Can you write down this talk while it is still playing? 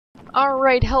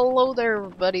Alright, hello there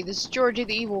everybody, this is Georgie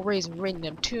the Evil Rays of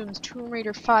Random Tombs, Tomb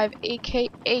Raider 5,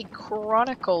 aka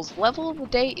Chronicles. Level of the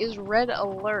day is Red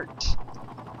Alert,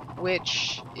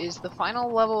 which is the final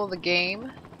level of the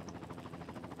game,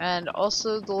 and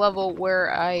also the level where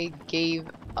I gave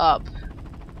up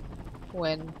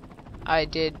when I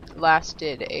last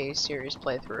did a serious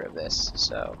playthrough of this,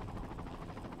 so,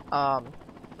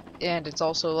 and it's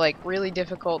also like really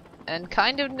difficult and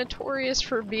kind of notorious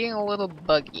for being a little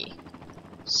buggy.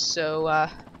 So,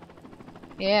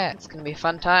 yeah, it's gonna be a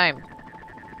fun time.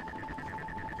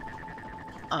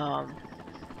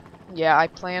 Yeah, I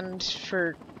planned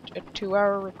for a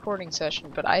 2-hour recording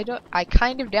session, but I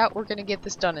kind of doubt we're gonna get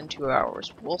this done in 2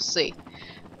 hours. We'll see.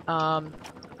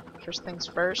 First things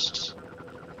first,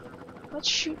 let's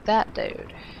shoot that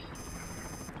dude.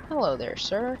 Hello there,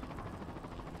 sir.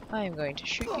 I am going to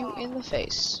shoot you in the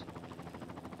face.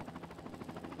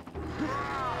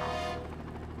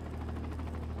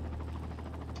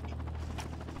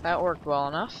 That worked well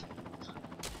enough.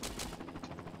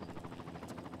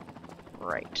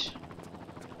 Right.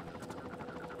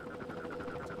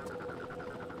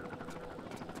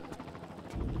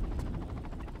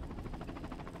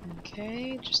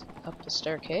 Okay, just up the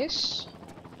staircase.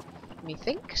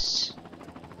 Methinks.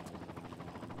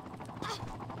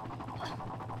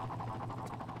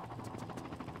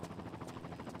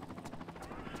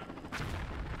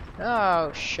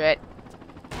 Oh, shit.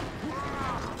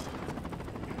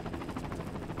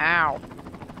 Ow.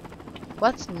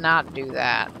 Let's not do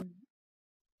that.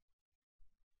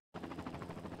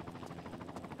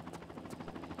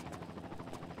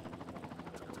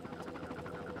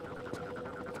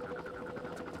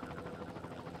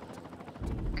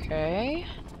 Okay.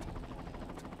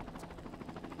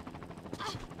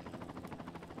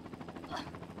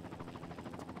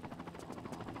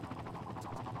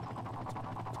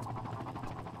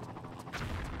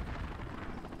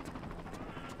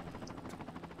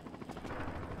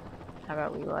 How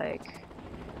about we like...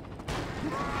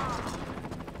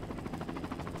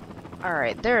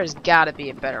 Alright, there's gotta be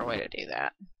a better way to do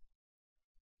that.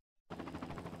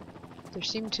 There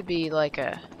seemed to be like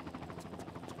an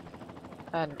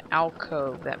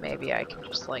alcove that maybe I can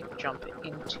just like jump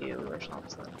into or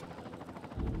something.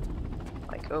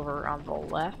 Like over on the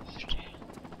left.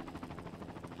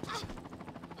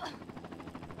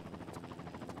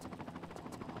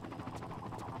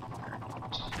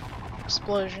 Right.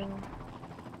 Explosion.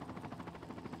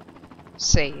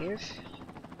 Save.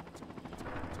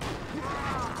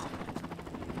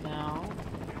 No.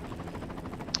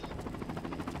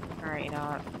 Alright, you know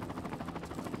what?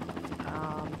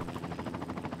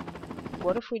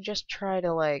 What if we just try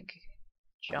to, like,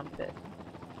 jump it?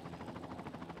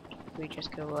 We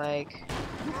just go like...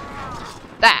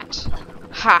 That!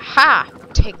 Ha ha!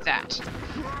 Take that!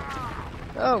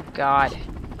 Oh god.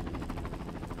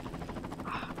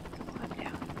 Climb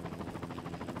down.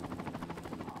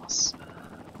 Awesome.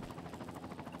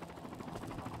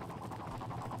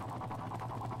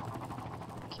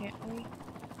 Can't we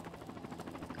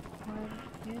climb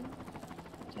in?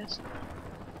 Yes.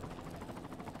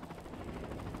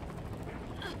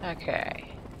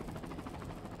 Okay.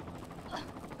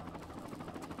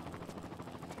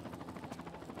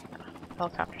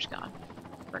 Helicopter's gone.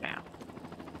 For now.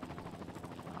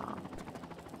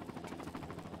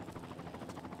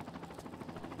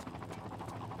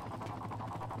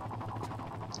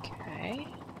 Okay.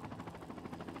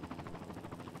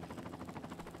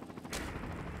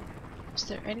 Is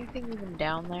there anything even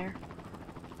down there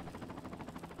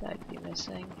that I'd be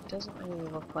missing? It doesn't really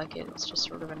look like it. It's just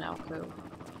sort of an alcove.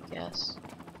 Yes.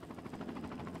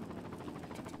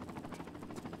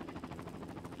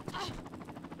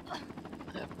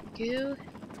 Up we go.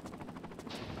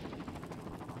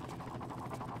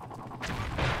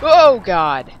 Oh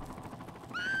god!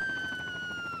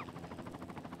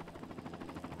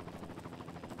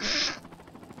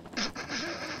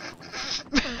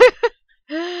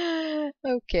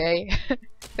 Okay.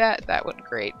 that went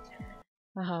great.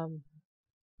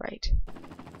 Right.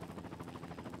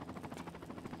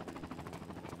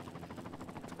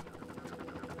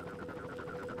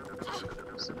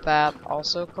 So that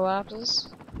also collapses.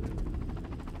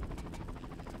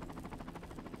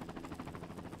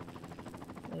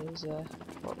 Is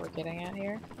what we're getting at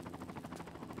here.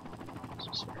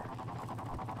 Just sort of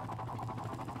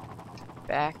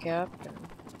back up and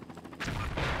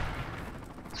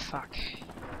fuck.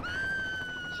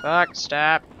 Fuck,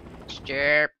 stop.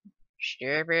 Stop.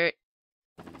 Stop it.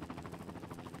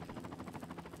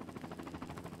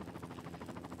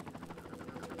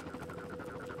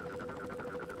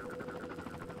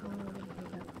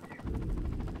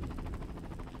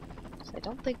 I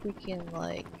don't think we can,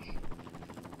 like...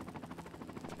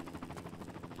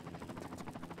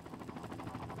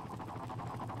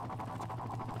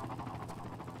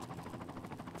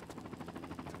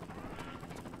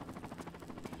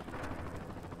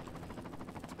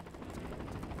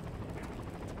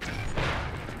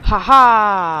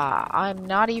 Haha! I'm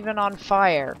not even on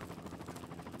fire.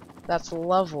 That's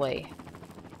lovely.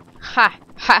 Ha!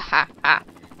 Ha ha ha!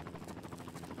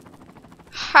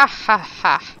 Ha ha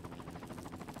ha!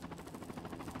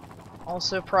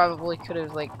 Also probably could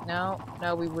have, like, no,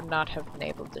 we would not have been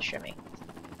able to shimmy.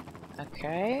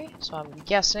 Okay, so I'm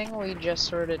guessing we just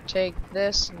sort of take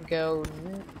this and go...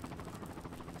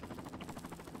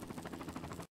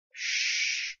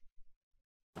 Shh.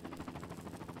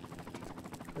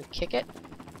 We kick it?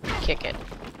 Kick it.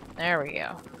 There we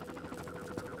go.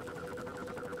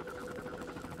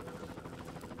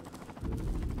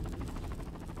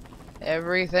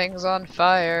 Everything's on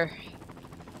fire.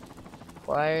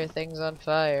 Why are things on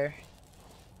fire?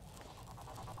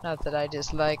 Not that I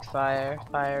dislike fire.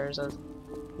 Fire is a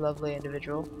lovely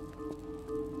individual.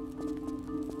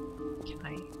 Can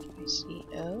I see?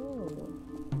 Oh.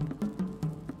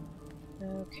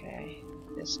 Okay.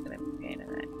 This is gonna be a pain in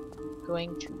the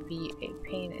going to be a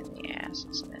pain in the ass,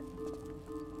 isn't it?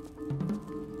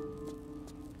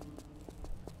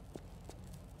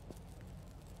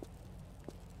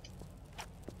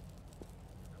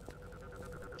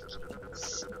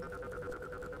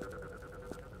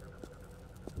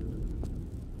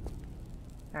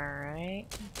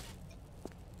 Alright.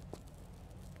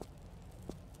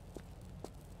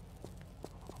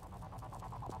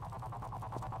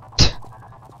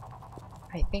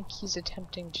 I think he's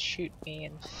attempting to shoot me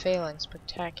and failing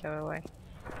spectacularly.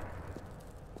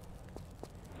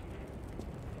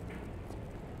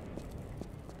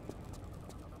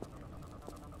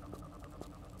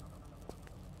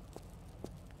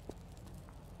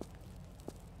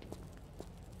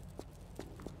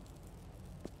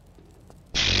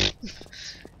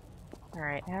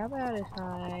 Alright, how about if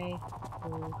I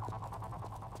move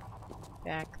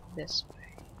back this way?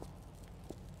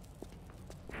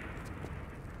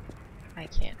 I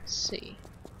can't see.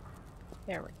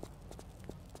 There we go.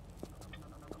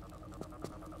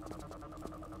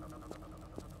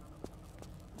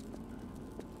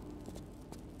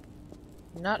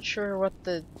 I'm not sure what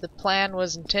the plan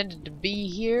was intended to be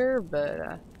here,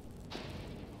 but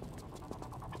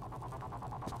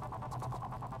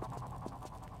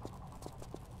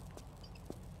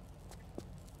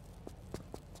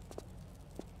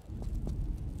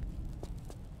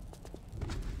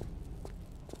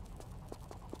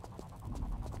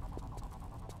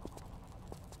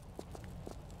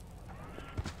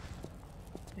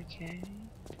okay.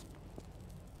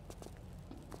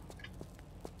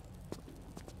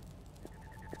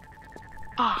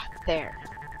 Ah, there.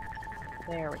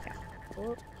 There we go.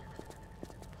 Whoop.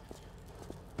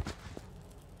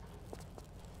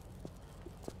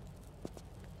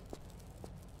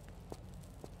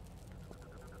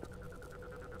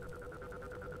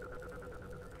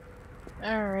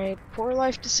 Alright, poor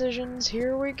life decisions,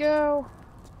 here we go.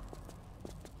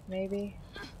 Maybe.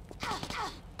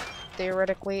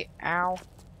 Theoretically, ow.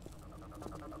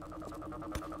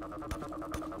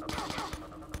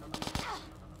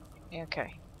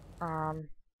 Okay.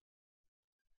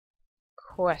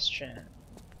 Question.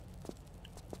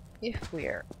 If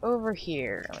we're over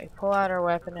here and we pull out our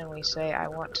weapon and we say, I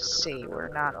want to see,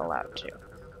 we're not allowed to.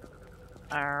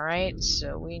 Alright,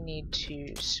 so we need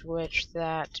to switch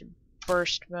that to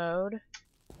burst mode.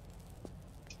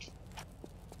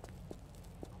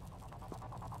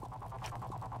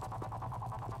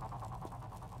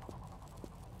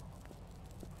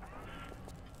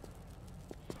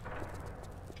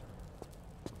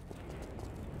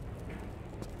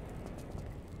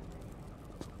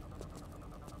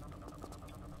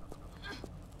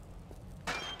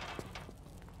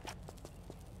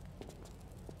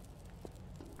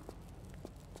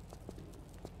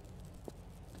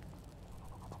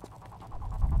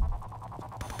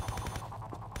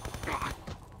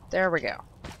 There we go.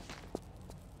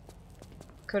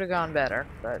 Could have gone better,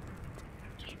 but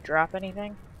did you drop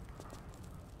anything?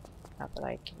 Not that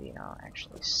I can, you know,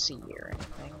 actually see or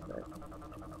anything, but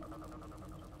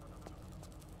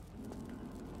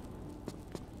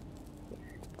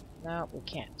no, we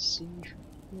can't see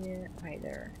from here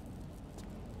either.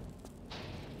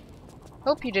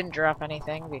 Hope you didn't drop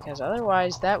anything, because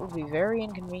otherwise that would be very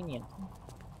inconvenient.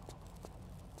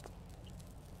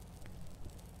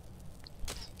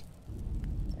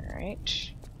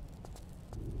 Alright.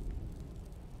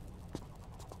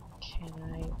 Can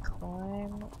I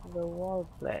climb the wall,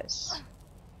 please?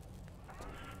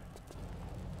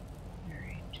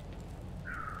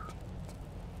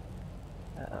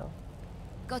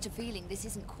 got a feeling this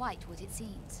isn't quite what it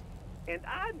seems. And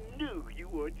I knew you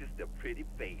were just a pretty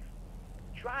face.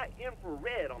 Try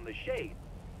infrared on the shade.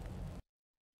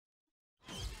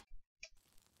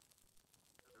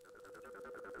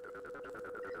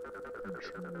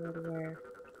 Where?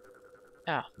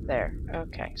 Oh, there.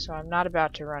 Okay, so I'm not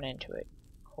about to run into it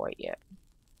quite yet.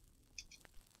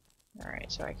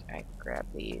 Alright, so I can grab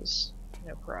these.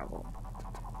 No problem.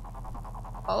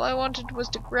 All I wanted was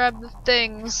to grab the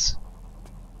things.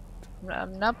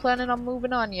 I'm not planning on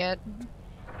moving on yet.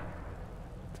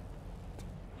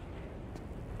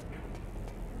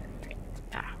 Alright.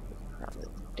 Ah, we can probably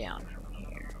look down from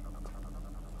here.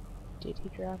 Did he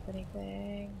drop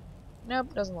anything?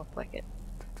 Nope, doesn't look like it.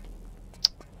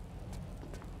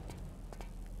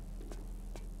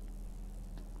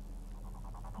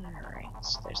 Alright,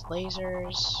 so there's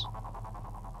lasers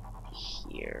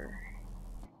here.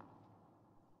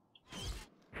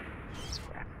 Let's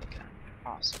grappling gun.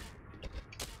 Awesome.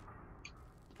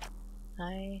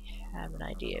 I have an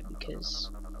idea because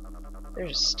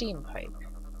there's a steam pipe.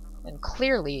 And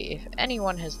clearly, if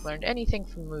anyone has learned anything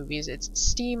from movies, it's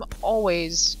steam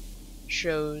always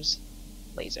shows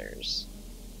lasers.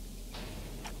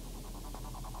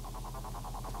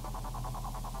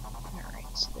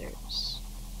 Alright, so there's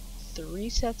 3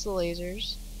 sets of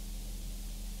lasers.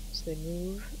 So they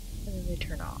move and then they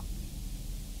turn off.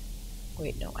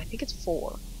 Wait, no, I think it's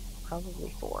 4.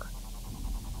 Probably 4.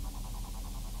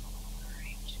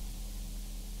 Alright.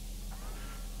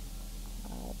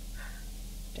 Up,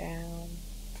 down.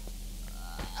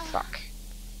 Fuck.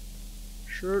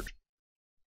 Shoot.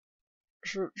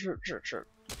 Shoot, shoot, shoot, shoot.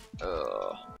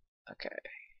 Ugh. Okay.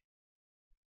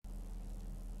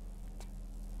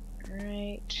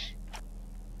 Alright.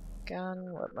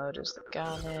 Gun. What mode is the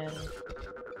gun in?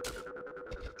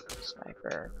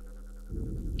 Sniper.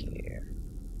 Gear.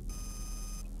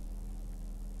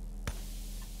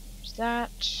 There's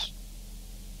that.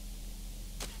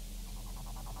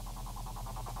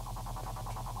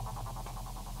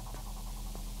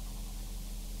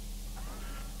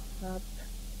 Up.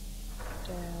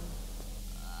 Down.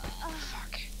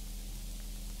 Fuck.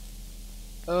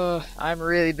 Ugh, I'm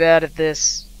really bad at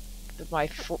this. My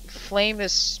flame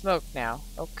is smoke now.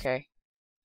 Okay.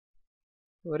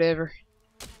 Whatever.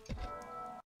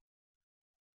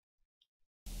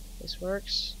 This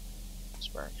works.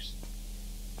 This works.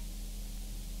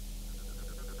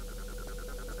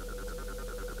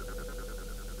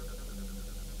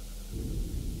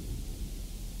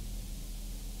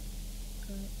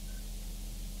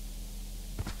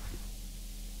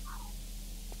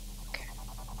 Okay.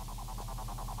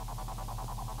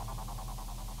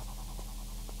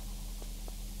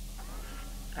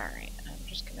 Alright, I'm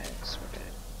just gonna sort of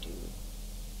do.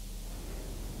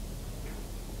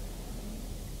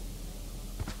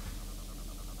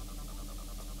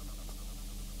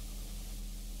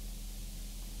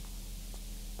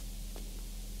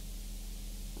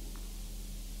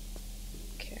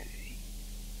 Okay.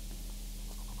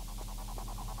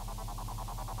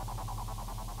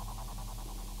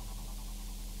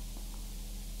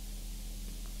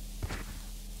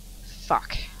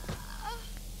 Fuck.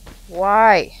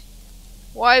 Why?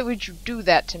 Why would you do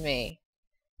that to me?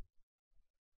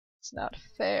 It's not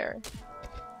fair.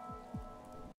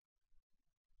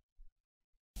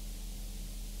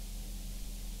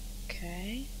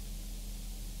 Okay.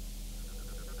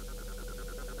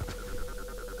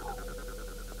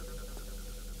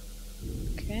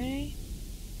 Okay.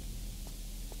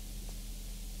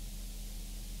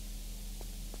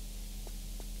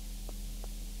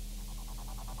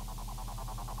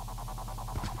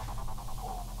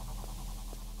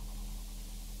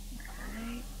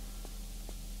 Alright.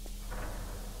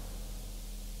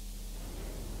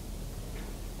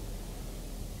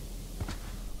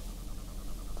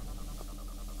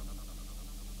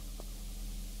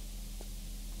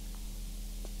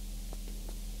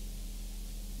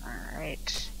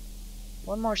 Alright.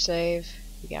 One more save.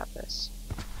 We got this.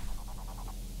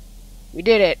 We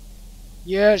did it!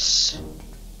 Yes!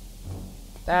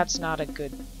 That's not a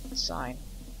good sign.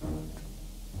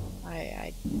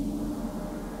 I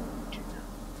do not.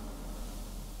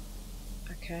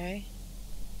 Okay.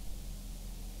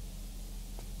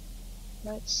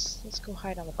 Let's go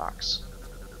hide on the box.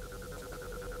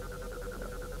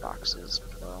 Boxes,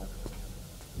 plural.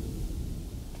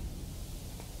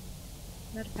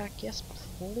 Medipack, yes,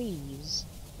 please.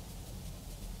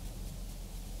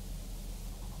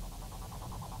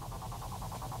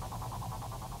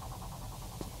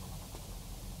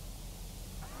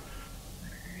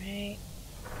 Alright.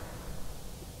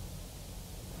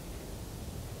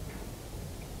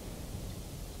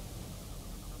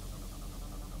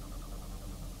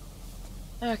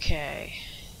 Okay.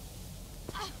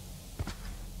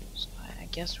 So I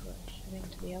guess we're heading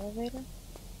to the elevator.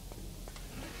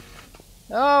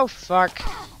 Oh fuck.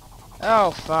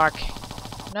 Oh fuck.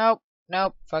 Nope.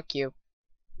 Nope. Fuck you.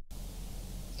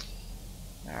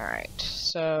 Alright,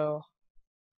 so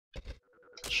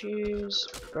choose,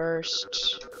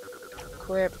 burst,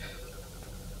 equip.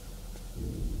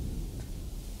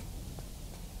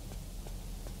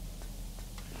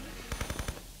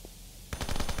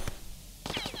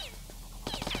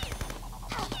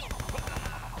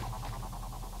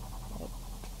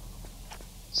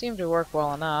 Seemed to work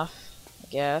well enough, I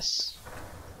guess.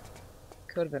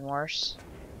 Could have been worse.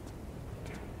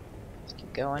 Let's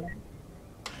keep going.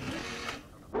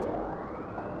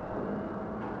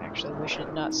 Actually, we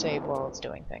should not save while it's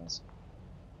doing things.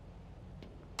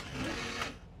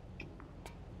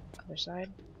 Other side?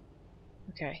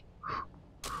 Okay.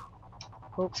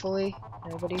 Hopefully,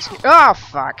 nobody's here. Oh,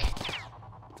 fuck!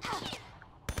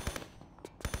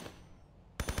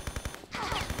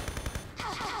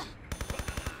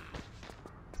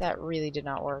 That really did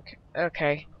not work.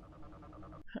 Okay.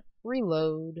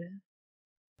 Reload.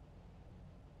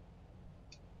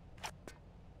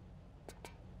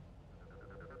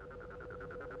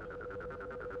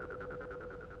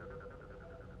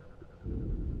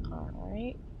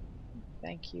 Alright.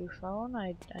 Thank you, phone.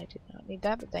 I did not need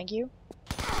that, but thank you.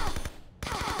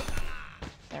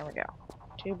 There we go.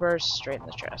 2 bursts straight in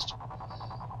the chest.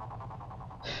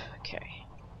 Okay.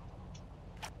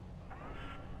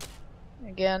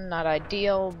 Again, not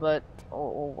ideal, but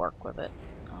we'll work with it.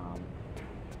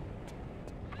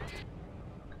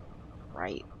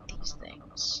 Right, these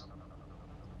things.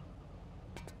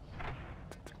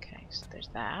 Okay, so there's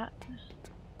that.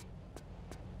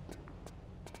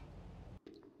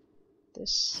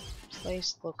 This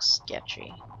place looks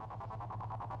sketchy.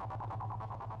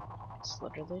 It's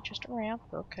literally just a ramp,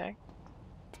 okay.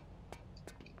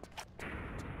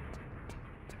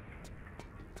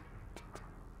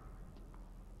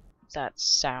 That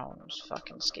sounds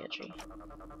fucking sketchy.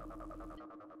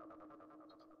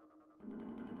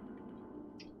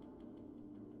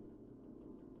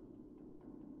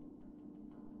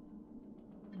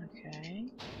 Okay.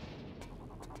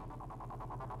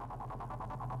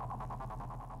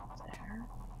 There.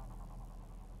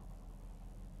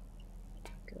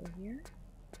 Go here.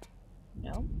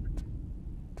 Nope.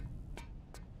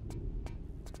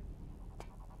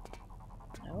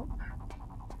 Nope.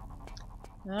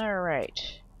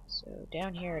 Alright. So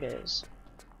down here it is.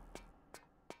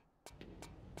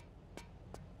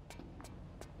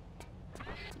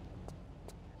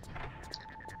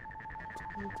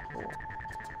 Cool.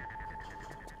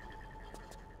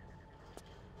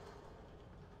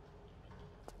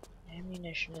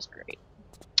 Ammunition is great.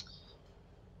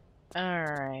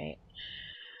 Alright.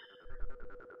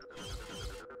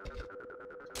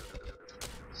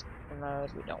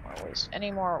 Mode. We don't want to waste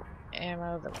any more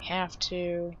ammo than we have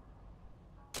to.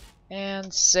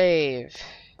 And save.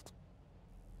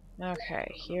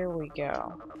 Okay, here we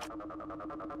go.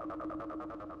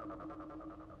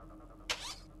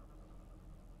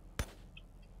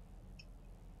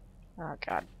 Oh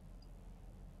god.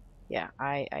 Yeah,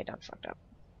 I done fucked up.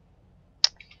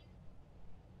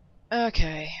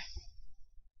 Okay.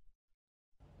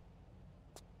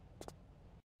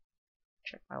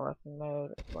 Check my weapon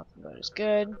mode. Weapon mode is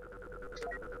good.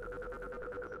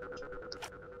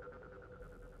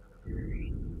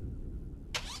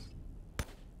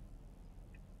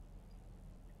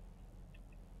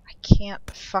 I can't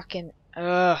fucking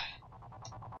I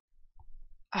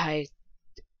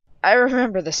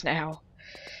remember this now.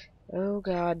 Oh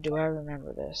god, do I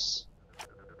remember this.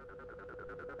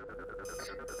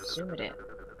 Zoom it in.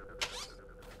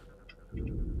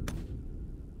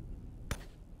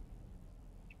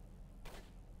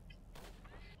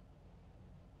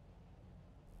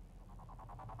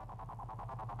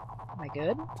 Am I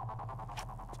good?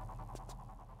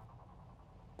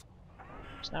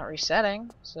 It's not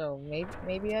resetting, so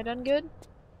maybe I done good?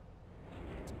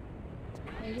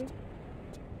 Maybe?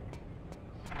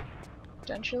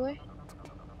 Potentially?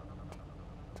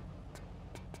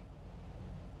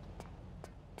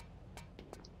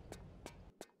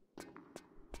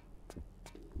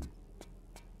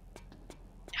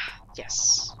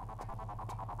 Yes.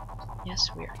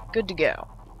 Yes, we are good to go.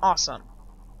 Awesome.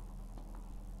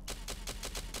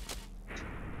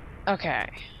 Okay.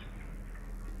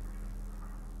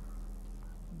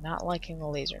 Not liking the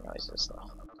laser noises though.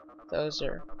 Those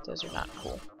are not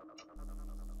cool.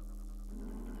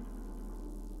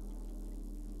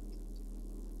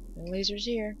 No lasers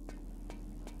here.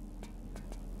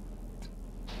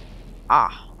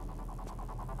 Ah.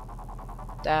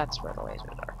 That's where the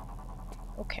lasers are.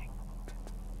 Okay.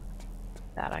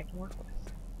 That I can work with.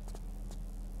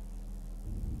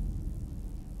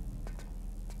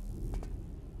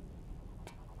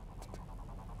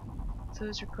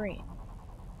 Those are green.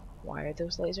 Why are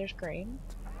those lasers green?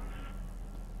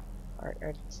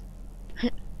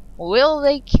 Will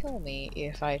they kill me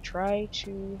if I try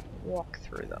to walk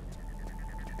through them?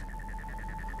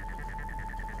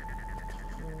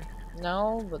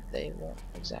 No, but they won't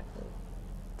exactly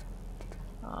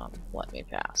let me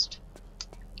past.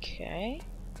 Okay.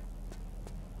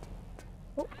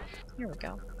 Oh, here we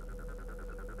go.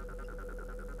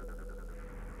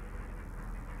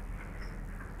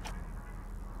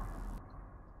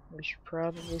 We should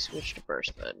probably switch to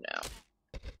burst mode now.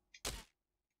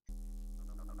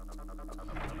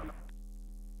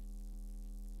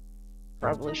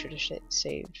 Probably should have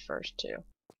saved first too.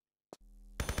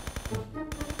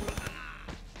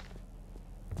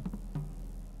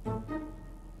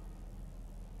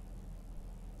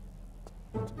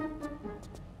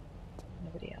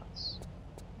 Nobody else.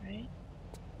 Right?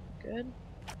 Good?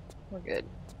 We're good.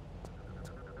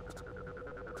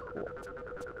 Cool.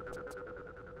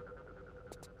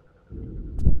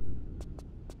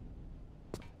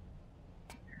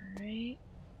 Alright.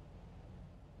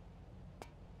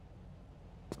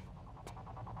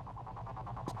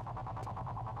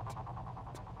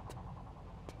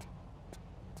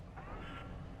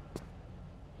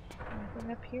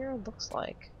 Anything up here? Looks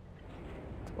like.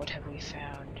 What have we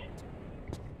found?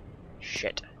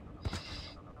 Shit.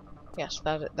 Yes,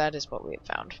 that is what we have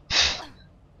found.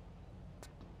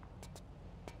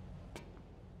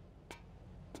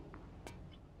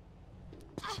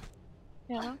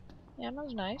 Yeah,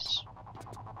 ammo's nice.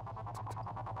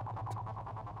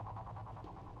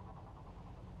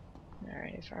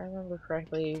 Alright, if I remember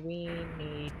correctly, we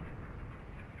need...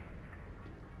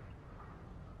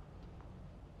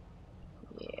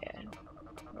 Yeah.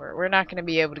 We're not going to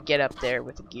be able to get up there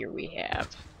with the gear we have.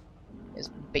 Is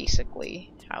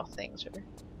basically how things are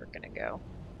going to go.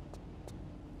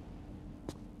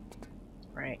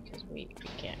 Right, because we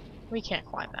can't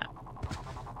climb that.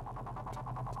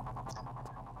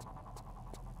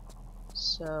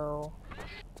 So...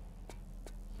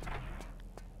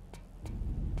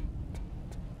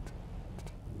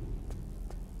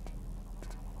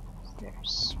 Is there a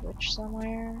switch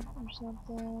somewhere or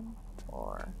something?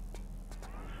 Or...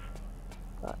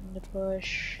 button to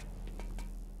push?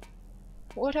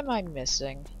 What am I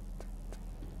missing?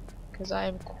 Because I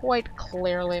am quite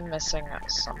clearly missing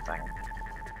something.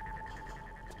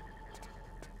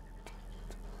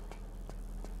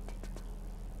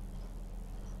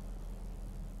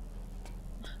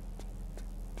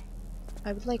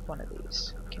 I would like one of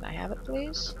these. Can I have it,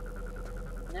 please?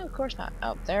 No, of course not.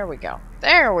 Oh, there we go.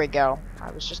 There we go!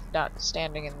 I was just not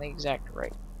standing in the exact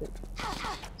right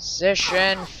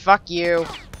position. Fuck you!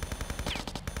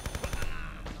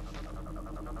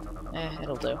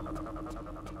 It'll do.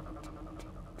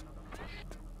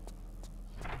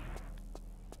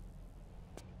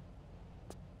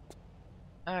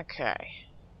 Okay.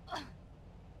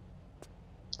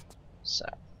 So.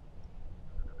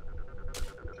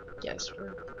 Yes,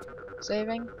 we're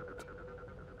saving.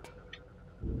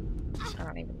 I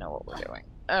don't even know what we're doing.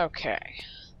 Okay.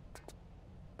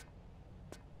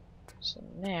 So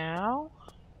now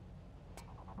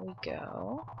we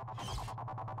go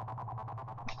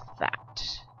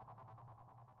that.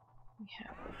 We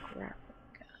have a grappling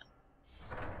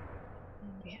gun.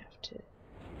 And we have to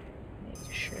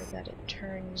make sure that it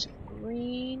turns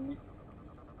green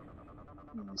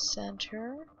in the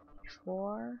center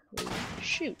before we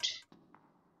shoot.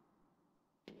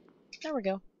 There we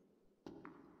go.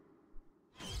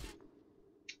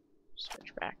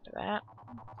 Switch back to that.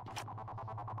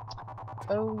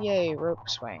 Oh yay, rope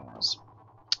swings.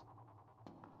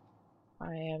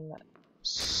 I am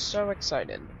so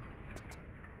excited.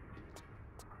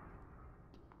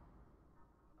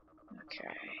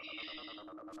 Okay.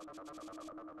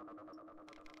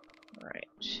 Right.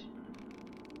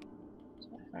 So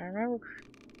if I remember,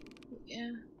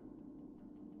 yeah.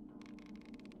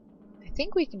 I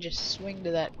think we can just swing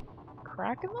to that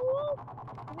crack in the wall?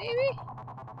 Maybe?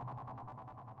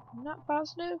 I'm not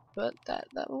positive, but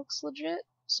that looks legit.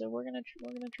 So we're gonna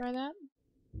try that.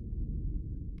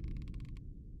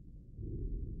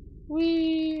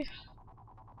 Whee!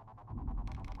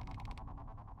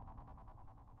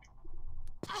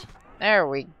 There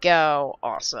we go.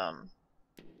 Awesome.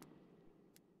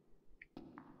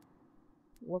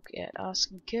 Look at us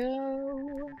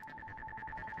go.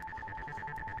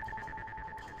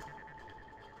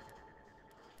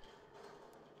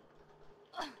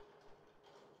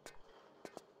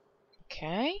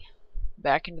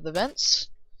 back into the vents.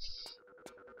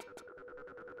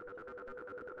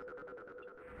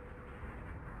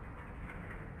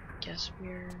 Guess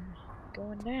we're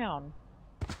going down.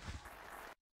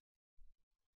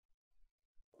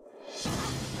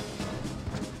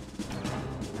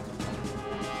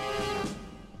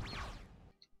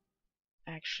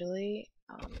 Actually,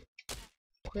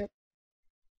 equip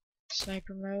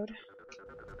sniper mode.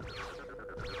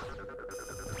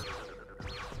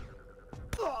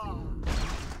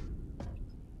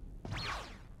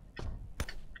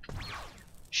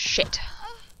 Shit.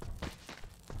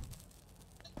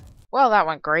 Well, that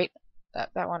went great.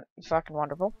 That went fucking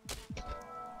wonderful.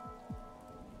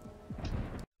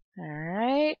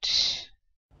 Alright.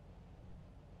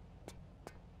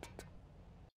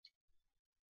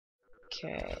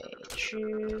 Okay,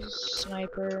 choose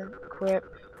sniper, equip.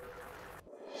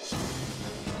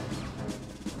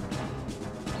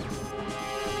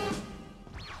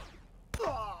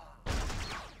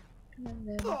 And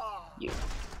then you.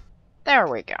 There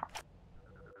we go.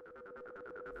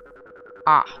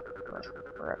 Ah,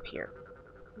 we're up here.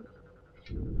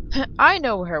 I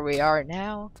know where we are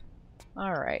now.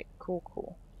 Alright,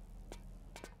 cool.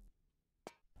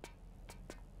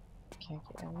 Can't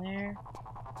get in there.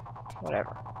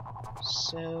 Whatever.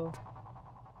 So...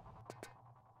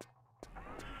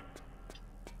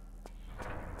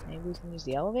 maybe we can use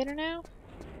the elevator now?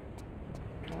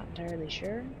 Not entirely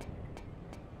sure.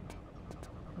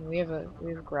 We have a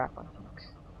grappling hook.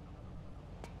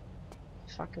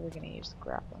 Fuck are we gonna use the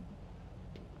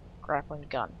grappling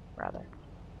gun, rather.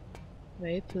 My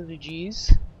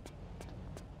apologies.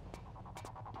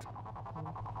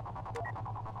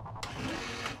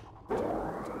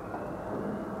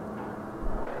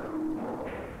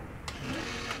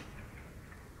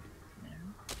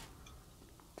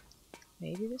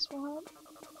 Maybe this will help?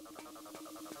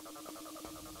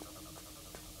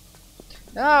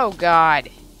 Oh god!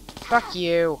 Fuck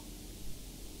you!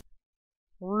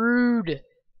 Rude!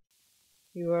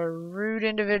 You are a rude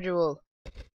individual.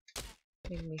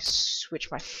 Make me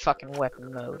switch my fucking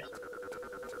weapon mode.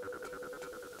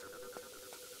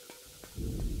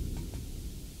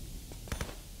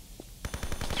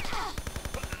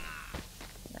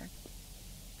 There.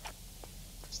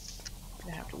 I'm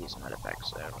gonna have to use med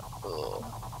effects there.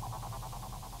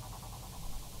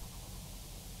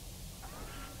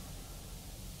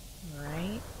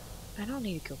 Right. I don't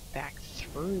need to go back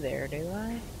through there, do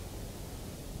I?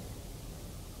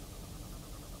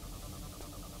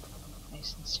 I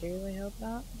sincerely hope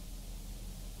not.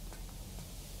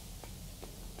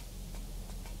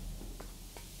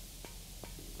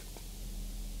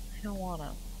 I don't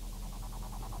wanna.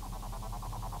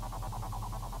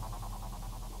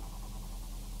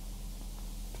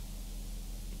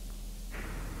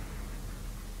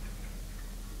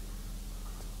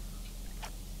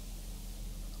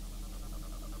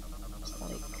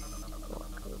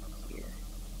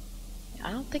 I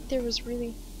don't think there was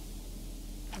really...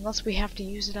 unless we have to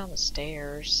use it on the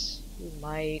stairs. We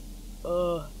might.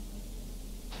 Ugh.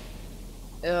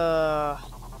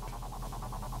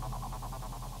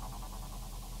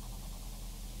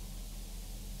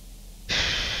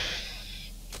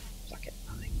 Fuck it.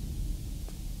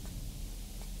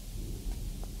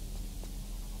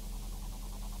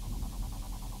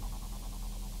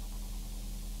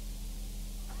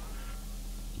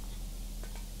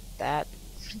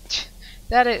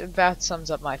 That about sums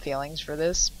up my feelings for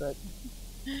this, but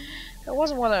that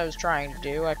wasn't what I was trying to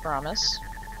do, I promise.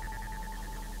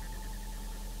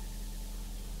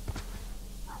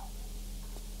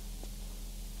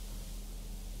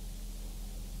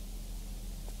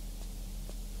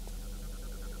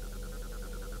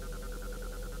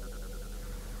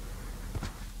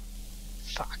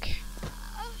 Fuck.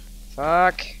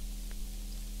 Fuck.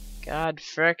 God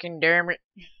frickin' damn it.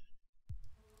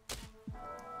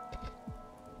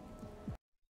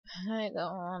 I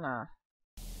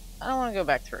don't wanna go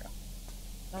back through.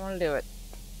 I don't wanna do it.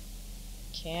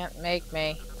 Can't make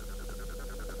me.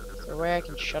 Is there a way I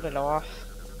can shut it off?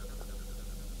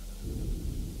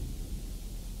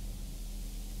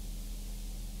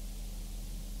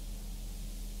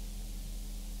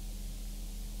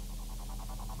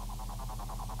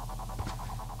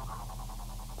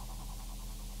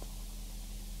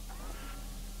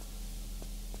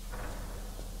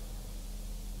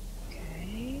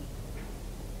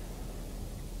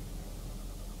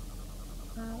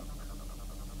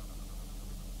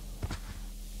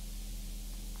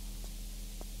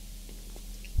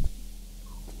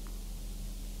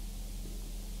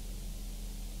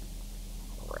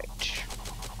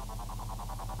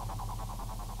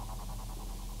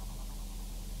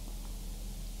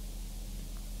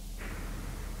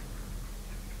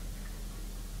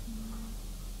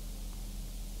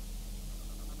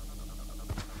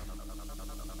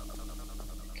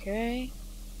 Okay.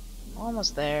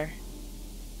 Almost there.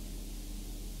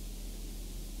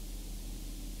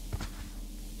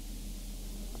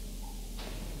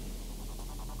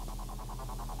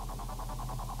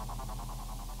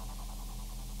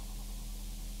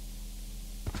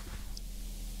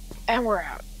 And we're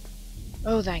out.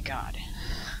 Oh, thank God.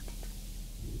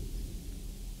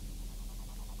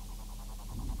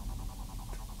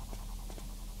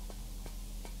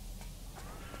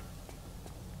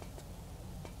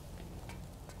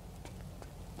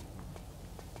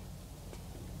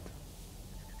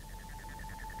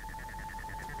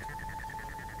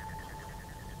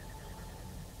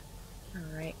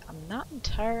 Alright, I'm not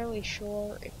entirely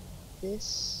sure if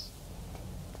this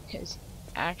is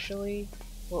actually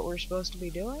what we're supposed to be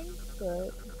doing,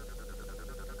 but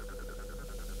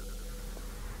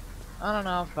I don't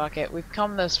know, fuck it. We've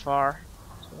come this far,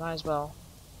 so might as well.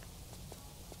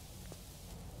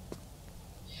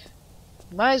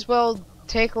 Might as well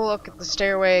take a look at the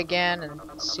stairway again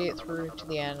and see it through to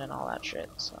the end and all that shit,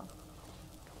 so.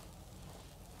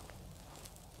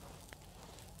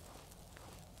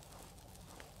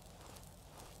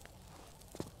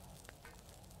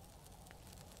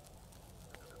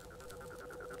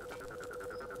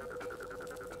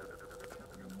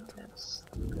 That's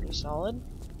pretty solid.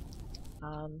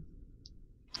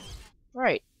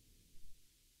 Right.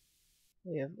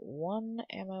 We have 1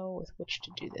 ammo with which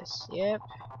to do this. Yep.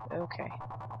 Okay.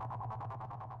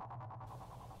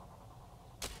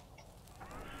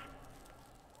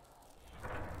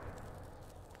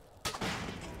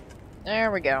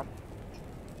 There we go.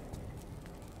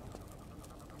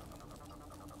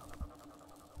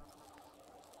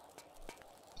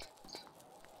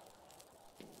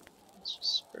 Let's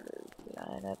just sort of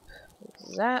line up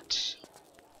with that.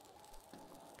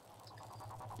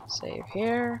 Save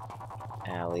here.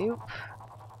 Alley-oop.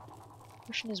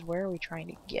 Question is, where are we trying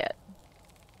to get?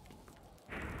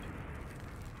 I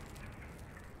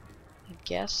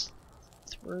guess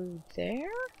through there?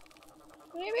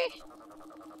 Maybe?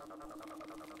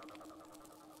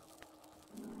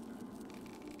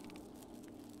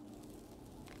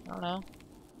 I don't know.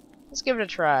 Let's give it a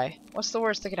try. What's the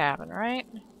worst that could happen, right?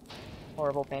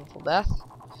 Horrible, painful death.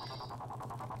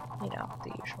 You know,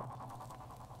 the usual.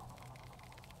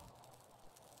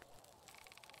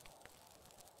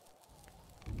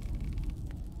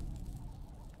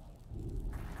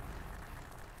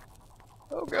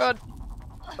 Oh god.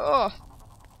 Oh.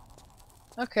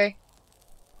 Okay.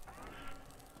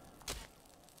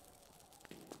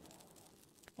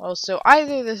 Well, so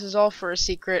either this is all for a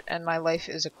secret and my life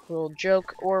is a cruel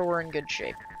joke, or we're in good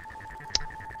shape.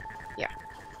 Yeah.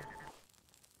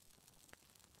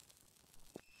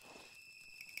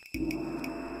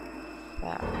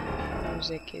 That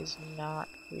music is not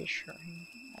reassuring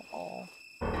at all.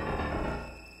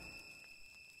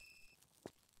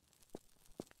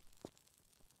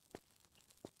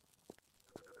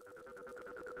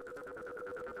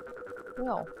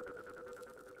 Well.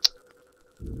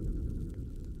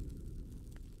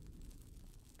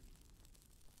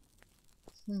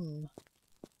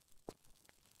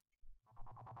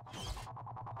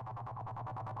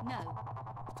 No.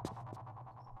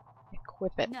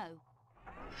 Equip it. No.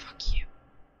 Fuck you.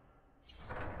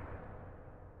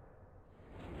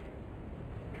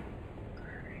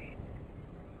 Alright.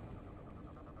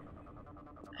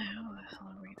 How the hell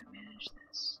are we gonna manage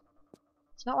this?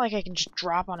 It's not like I can just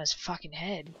drop on his fucking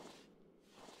head.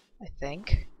 I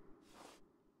think.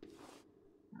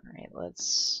 Alright,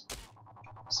 let's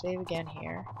save again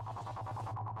here.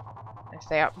 If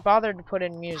they bothered to put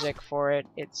in music for it,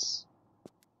 it's...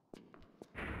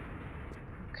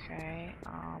 Okay,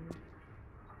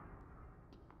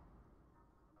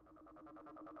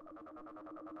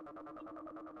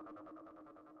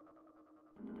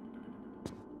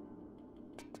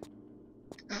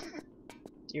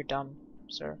 You're dumb,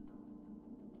 sir.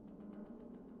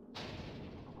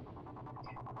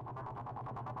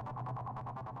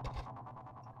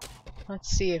 Let's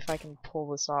see if I can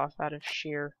pull this off out of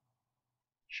sheer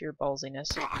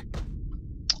ballsiness.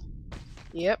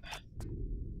 Yep.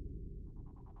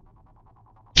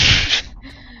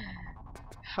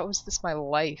 How is this my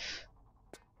life?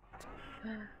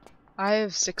 I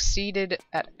have succeeded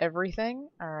at everything.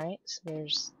 Alright, so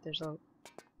there's a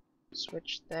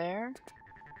switch there.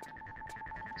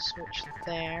 Switch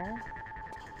there.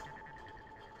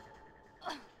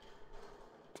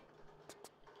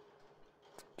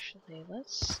 Actually,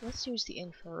 let's use the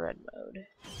infrared mode.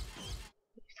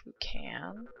 If we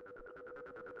can.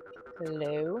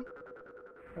 Hello?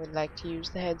 I would like to use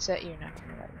the headset. You're not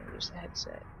gonna let me use the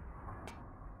headset.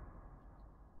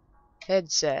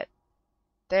 Headset.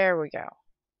 There we go.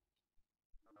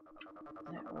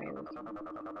 That way we can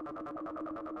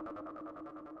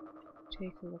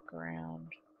take a look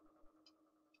around.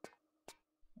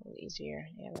 A little easier.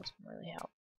 Yeah, that's gonna really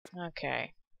help.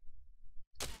 Okay.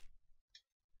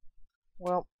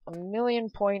 Well, 1,000,000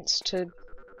 points to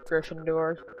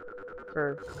Gryffindor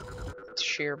for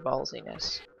sheer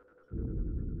ballsiness.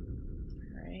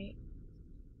 Alright.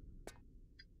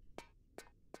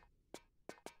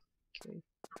 Can we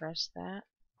press that?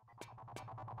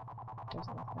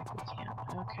 Doesn't look like we can.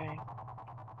 Okay.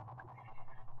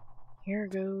 Here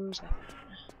goes nothing,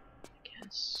 I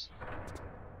guess.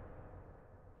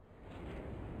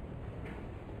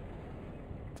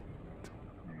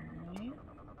 Alright.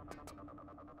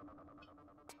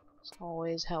 It's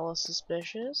always hella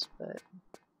suspicious, but...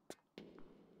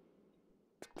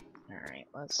 Alright,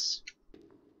 let's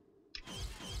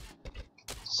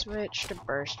switch to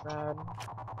burst mode.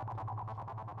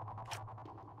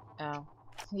 Oh.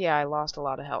 Yeah, I lost a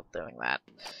lot of health doing that.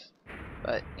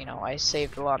 But, you know, I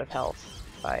saved a lot of health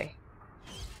by...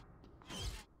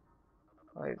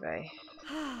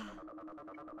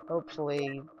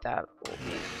 Hopefully that will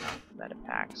be enough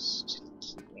metapacks to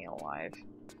keep me alive.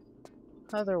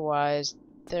 Otherwise,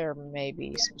 there may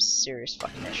be some serious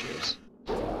fucking issues.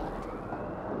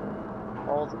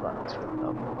 All the buttons were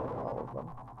open, all of them.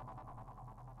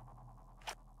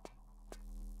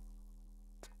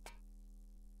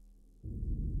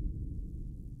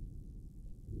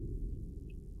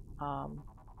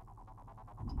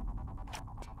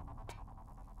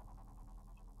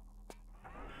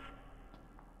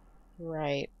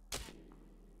 Right.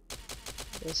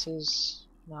 This is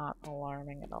not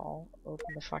alarming at all.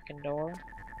 Open the fucking door.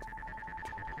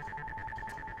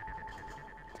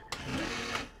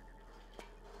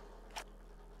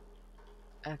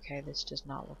 Okay, this does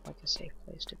not look like a safe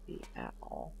place to be at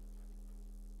all.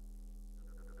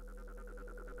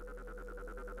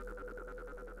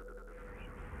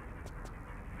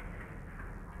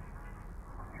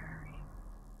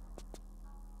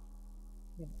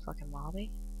 In the fucking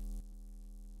lobby?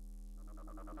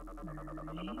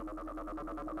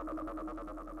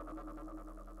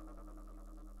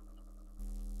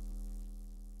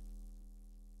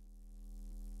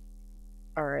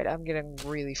 Alright, I'm getting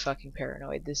really fucking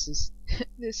paranoid. This is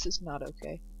this is not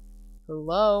okay.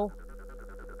 Hello?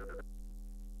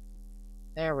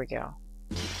 There we go.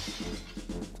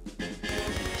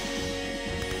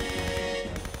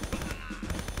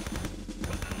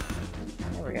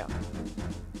 There we go.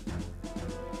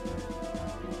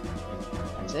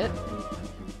 That's it?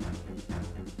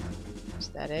 Is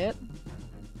that it?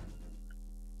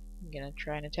 You're gonna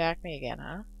try and attack me again,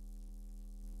 huh?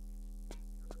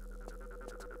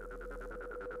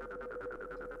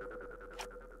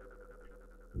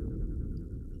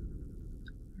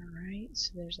 Alright,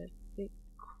 so there's a big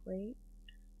crate.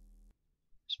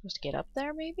 We're supposed to get up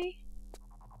there, maybe?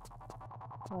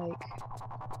 Like,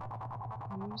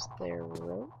 use their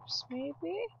ropes,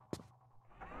 maybe?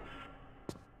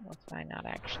 What if I not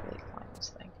actually climb this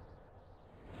thing?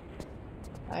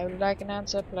 I would like an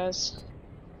answer, please.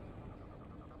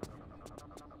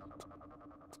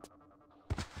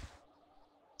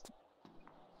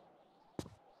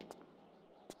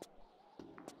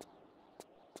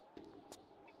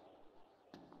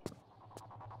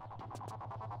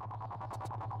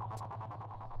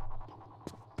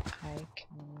 I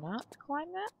cannot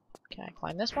climb that? Can I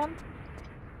climb this one?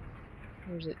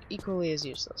 Or is it equally as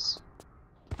useless?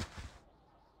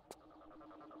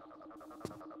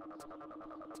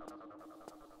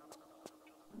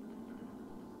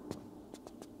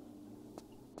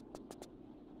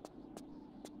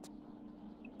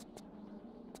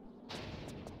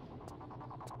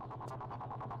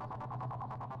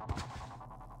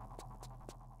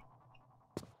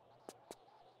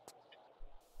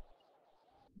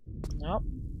 Nope.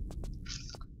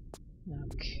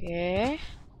 Okay.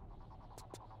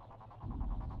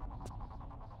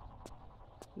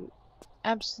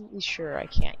 Absolutely sure I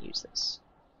can't use this.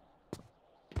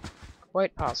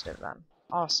 Quite positive then.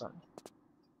 Awesome.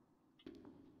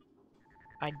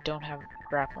 I don't have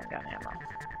grappling gun ammo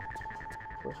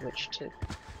with which to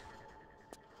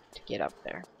get up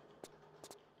there.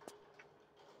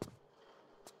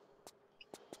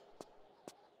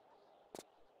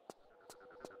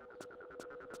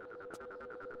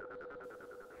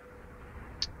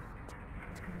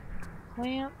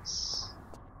 Plants.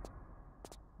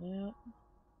 Yeah.